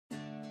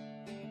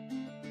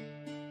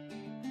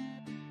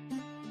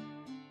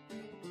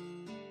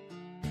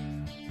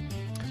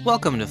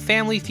Welcome to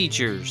Family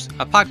Features,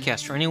 a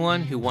podcast for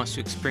anyone who wants to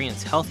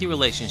experience healthy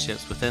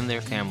relationships within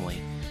their family.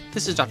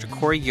 This is Dr.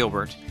 Corey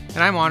Gilbert, and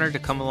I'm honored to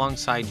come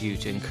alongside you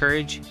to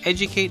encourage,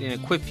 educate, and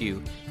equip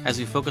you as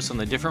we focus on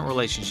the different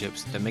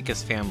relationships that make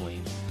us family.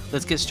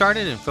 Let's get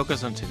started and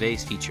focus on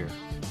today's feature.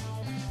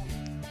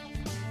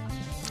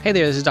 Hey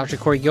there, this is Dr.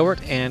 Corey Gilbert,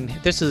 and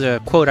this is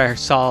a quote I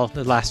saw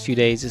the last few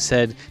days. It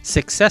said,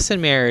 "Success in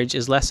marriage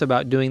is less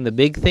about doing the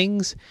big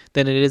things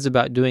than it is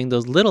about doing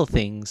those little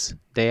things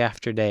day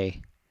after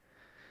day."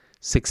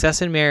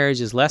 Success in marriage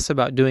is less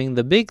about doing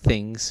the big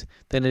things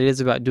than it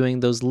is about doing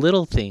those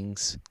little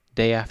things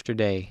day after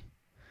day.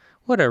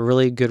 What a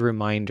really good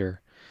reminder.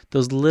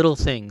 Those little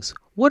things.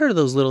 What are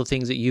those little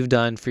things that you've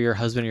done for your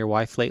husband or your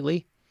wife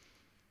lately?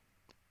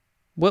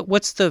 What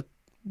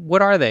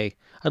are they?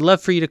 I'd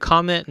love for you to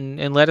comment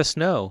and let us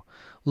know.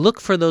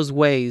 Look for those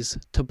ways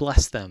to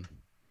bless them.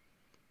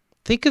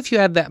 Think if you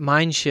had that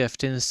mind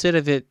shift, and instead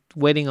of it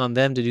waiting on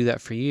them to do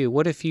that for you,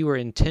 what if you were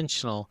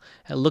intentional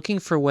at looking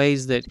for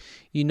ways that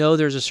you know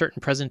there's a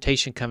certain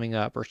presentation coming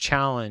up or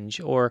challenge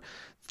or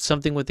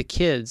something with the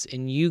kids,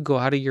 and you go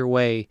out of your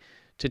way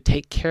to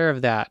take care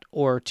of that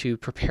or to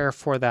prepare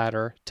for that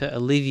or to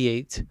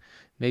alleviate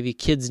maybe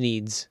kids'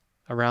 needs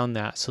around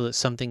that so that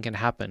something can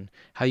happen.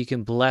 How you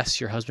can bless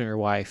your husband or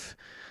wife.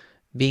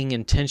 Being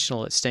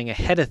intentional at staying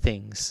ahead of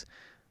things.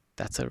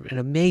 That's an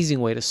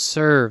amazing way to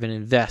serve and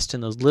invest in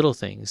those little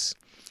things.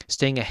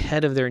 Staying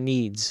ahead of their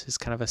needs is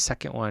kind of a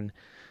second one.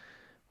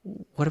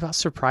 What about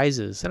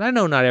surprises? And I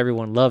know not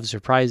everyone loves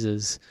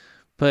surprises,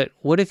 but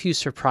what if you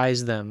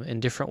surprise them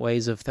in different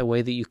ways of the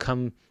way that you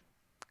come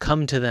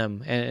to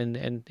them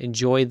and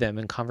enjoy them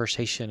in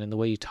conversation and the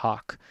way you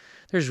talk?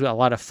 There's a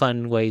lot of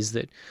fun ways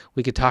that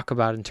we could talk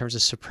about in terms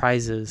of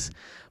surprises.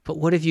 But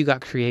what if you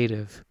got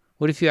creative?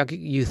 What if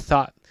you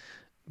thought,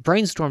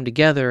 brainstorm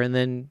together, and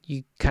then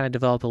you kind of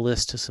develop a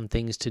list of some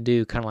things to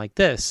do, kind of like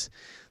this,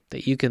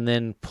 that you can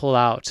then pull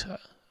out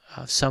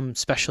some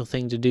special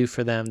thing to do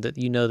for them that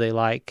you know they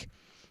like,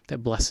 that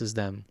blesses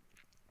them.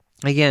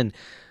 Again,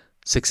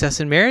 success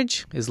in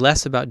marriage is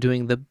less about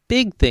doing the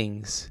big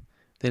things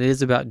than it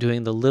is about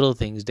doing the little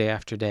things day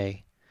after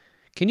day.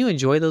 Can you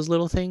enjoy those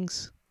little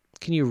things?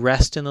 Can you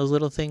rest in those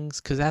little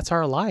things? Because that's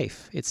our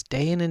life. It's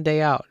day in and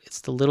day out. It's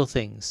the little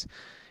things.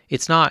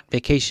 It's not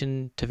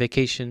vacation to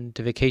vacation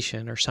to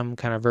vacation or some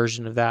kind of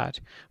version of that,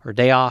 or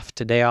day off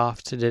to day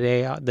off to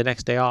the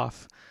next day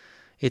off.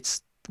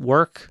 It's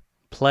work,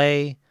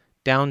 play,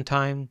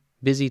 downtime,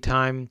 busy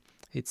time.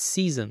 It's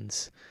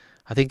seasons.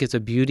 I think it's a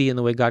beauty in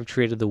the way God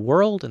created the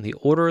world and the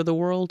order of the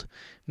world.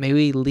 May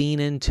we lean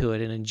into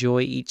it and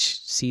enjoy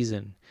each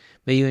season.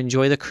 May you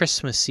enjoy the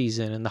Christmas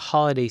season and the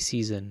holiday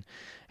season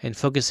and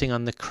focusing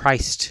on the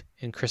Christ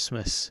in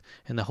Christmas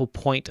and the whole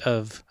point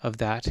of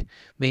that.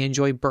 May you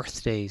enjoy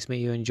birthdays. May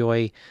you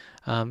enjoy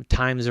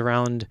times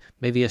around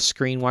maybe a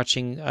screen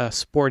watching a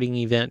sporting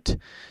event,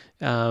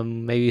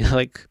 maybe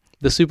like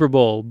the Super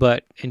Bowl,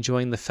 but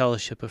enjoying the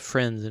fellowship of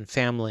friends and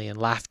family and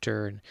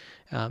laughter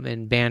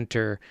and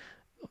banter.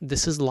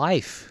 This is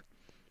life.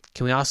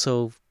 Can we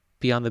also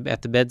be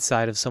at the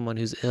bedside of someone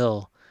who's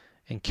ill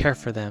and care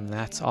for them?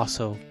 That's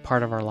also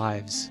part of our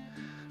lives.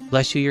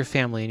 Bless you, your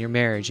family, and your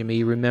marriage, and may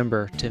you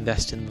remember to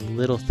invest in the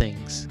little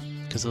things,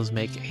 because those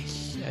make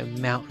a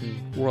mountain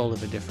world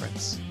of a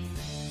difference.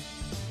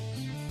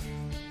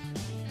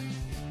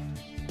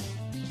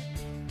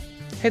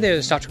 Hey there,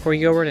 it's Dr. Corey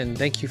Gilbert, and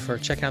thank you for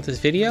checking out this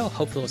video.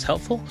 Hopefully it was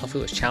helpful.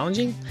 Hopefully it was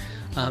challenging.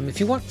 If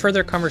you want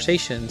further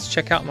conversations,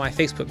 check out my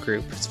Facebook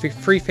group. It's a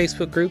free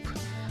Facebook group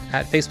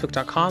at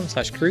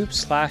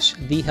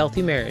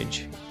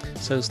facebook.com/group/thehealthymarriage.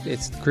 So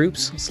it's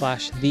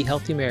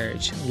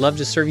groups/thehealthymarriage. Love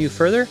to serve you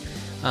further.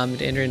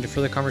 To enter into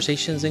further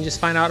conversations and just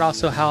find out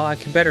also how I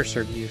can better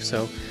serve you.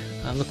 So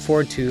look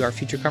forward to our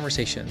future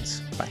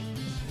conversations. Bye.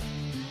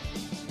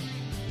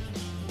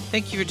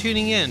 Thank you for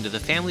tuning in to the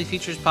Family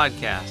Features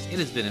Podcast. It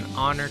has been an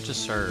honor to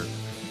serve.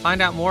 Find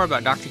out more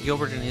about Dr.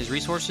 Gilbert and his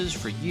resources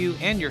for you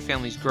and your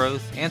family's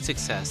growth and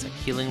success at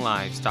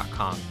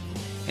healinglives.com.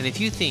 And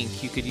if you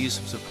think you could use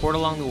some support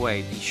along the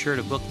way, be sure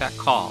to book that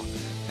call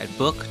at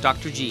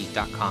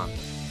bookdrg.com.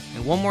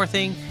 And one more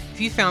thing, if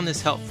you found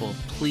this helpful,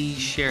 please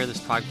share this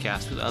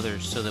podcast with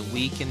others so that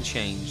we can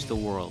change the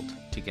world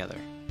together.